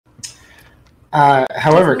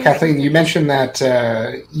However, Kathleen, you mentioned that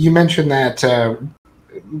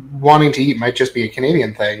wanting to eat might just be a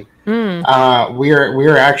Canadian thing. We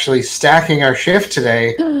are actually stacking our shift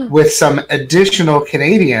today with some additional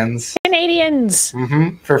Canadians.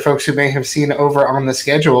 For folks who may have seen over on the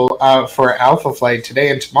schedule for Alpha Flight today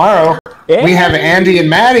and tomorrow, we have Andy and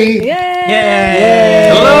Maddy.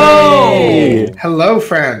 Yay! Hello! Hello,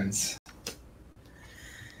 friends.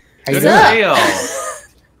 How you doing?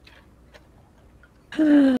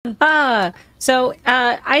 So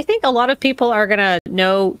I think a lot of people are gonna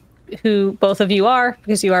know who both of you are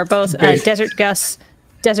because you are both desert guests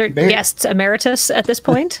emeritus at this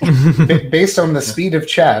point. Based on the speed of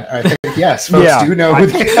chat, I think yes, folks do know who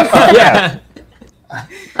they are.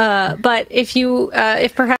 But if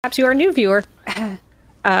perhaps you are a new viewer,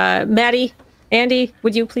 Maddy, Andy,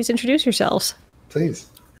 would you please introduce yourselves? Please.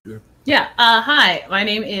 Yeah. Hi, my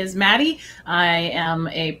name is Maddy. I am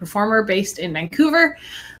a performer based in Vancouver.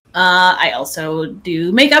 I also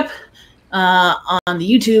do makeup on the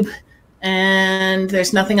YouTube, and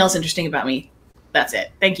there's nothing else interesting about me. That's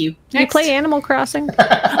it. Thank you. Do you play Animal Crossing?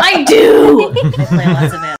 I do. I play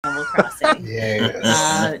lots of Animal Crossing.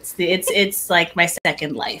 Yes. It's like my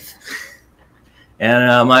second life.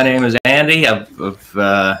 And my name is Andy. I've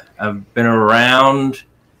been around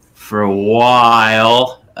for a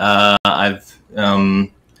while. I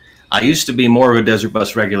used to be more of a Desert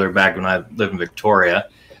Bus regular back when I lived in Victoria,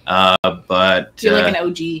 but you're like an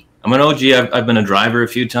OG. I'm an OG. I've been a driver a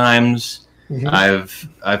few times. I've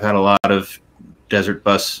had a lot of Desert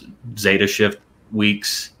Bus Zeta shift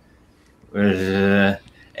weeks, and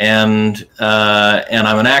I'm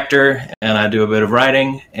an actor, and I do a bit of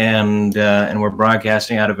writing, and we're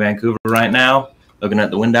broadcasting out of Vancouver right now, looking at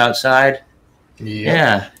the wind outside.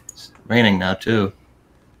 Yeah, it's raining now too.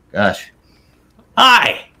 Gosh.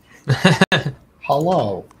 Hi.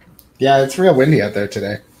 Hello. Yeah, it's real windy out there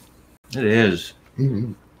today. It is.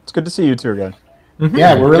 It's good to see you two again.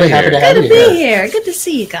 Yeah, we're really happy to have you here. Good to be here. Good to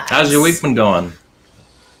see you guys. How's your week been going?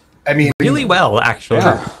 I mean, really well, actually.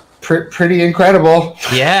 Yeah, pretty incredible.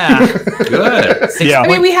 Yeah. Good. I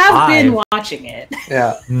mean, we have been watching it.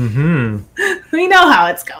 Yeah. We know how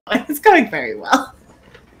it's going. It's going very well.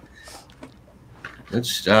 Good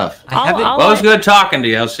stuff. Well, it was good talking to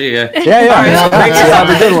you. I'll see you. Yeah. Great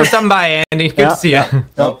to stop by, Andy. Good to see you.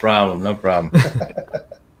 No problem. No problem.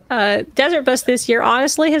 Desert Bus this year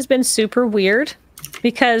honestly has been super weird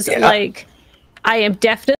because like I am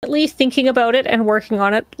definitely thinking about it and working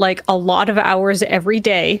on it like a lot of hours every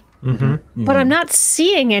day, but I'm not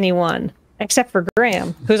seeing anyone except for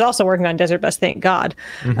Graham, who's also working on Desert Bus, thank God.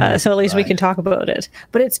 So at least we can talk about it.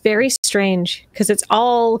 But it's very strange because it's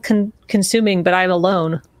all consuming, but I'm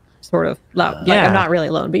alone, sort of. Like, I'm not really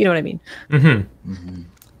alone, but you know what I mean.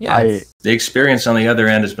 Yeah, the experience on the other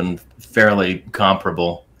end has been fairly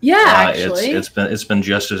comparable. Yeah, actually, it's been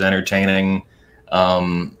just as entertaining.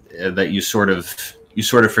 That you sort of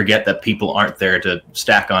forget that people aren't there to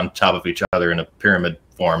stack on top of each other in a pyramid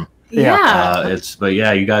form. But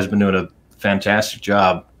you guys have been doing a fantastic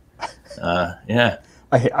job.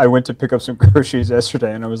 I went to pick up some groceries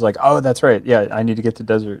yesterday, and I was like, oh, that's right. Yeah, I need to get to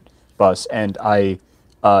Desert Bus, and I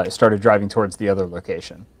started driving towards the other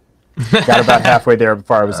location. Got about halfway there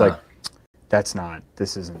before I was like,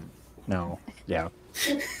 this isn't. Yeah,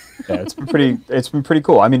 it's been pretty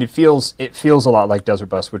cool. I mean, it feels a lot like Desert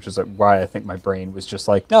Bus, which is why I think my brain was just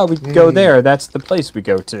like, no, we can go there. That's the place we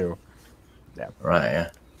go to. Yeah. Right. Yeah.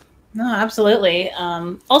 No, absolutely.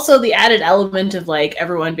 Also, the added element of like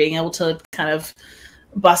everyone being able to kind of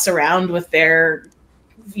bus around with their,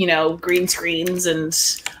 green screens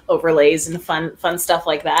and overlays and fun stuff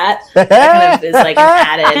like that. That kind of is like an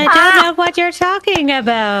added. I don't know what you're talking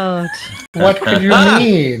about. What could you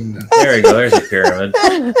mean? There you go. There's a pyramid.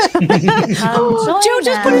 Joe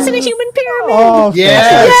just put us in a human pyramid. Oh,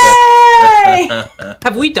 yeah! Yay!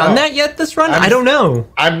 Have we done that yet this run? I don't know.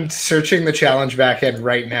 I'm searching the challenge backend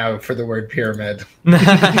right now for the word pyramid. I'm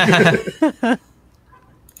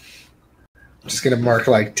just going to mark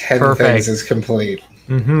like 10 things as complete.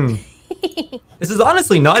 This is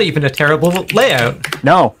honestly not even a terrible layout.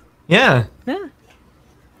 No. Yeah.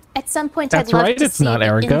 At some point, That's I'd love right, to it's see not, the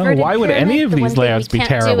Erica. inverted Why would pyramid, any of the these one thing layouts we be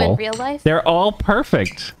can't do terrible? in real life. They're all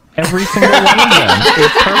perfect. Every single one of them.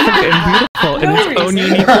 It's perfect and beautiful in its own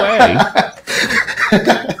unique way.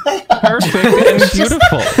 Perfect and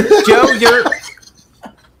beautiful.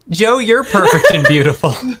 Joe, you're perfect and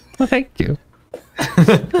beautiful. Well, thank you.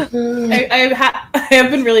 I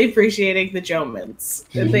have been really appreciating the Joe mints.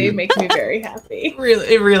 They make me very happy.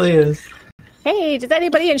 It really is. Hey, does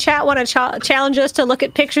anybody in chat want to challenge us to look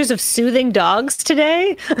at pictures of soothing dogs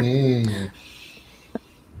today?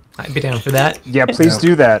 I'd be down for that. Yeah, please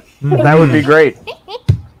do that. That would be great.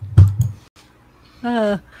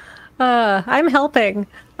 I'm helping.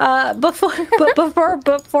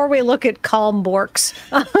 Before we look at calm borks.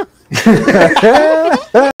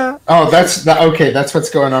 Oh, okay. That's what's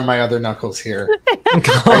going on my other knuckles here.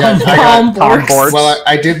 Calm borks. Well,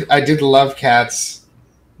 I did love cats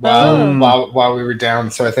while we were down,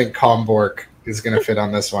 so I think calm bork is going to fit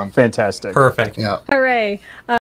on this one. Fantastic. Perfect. Yeah. Hooray.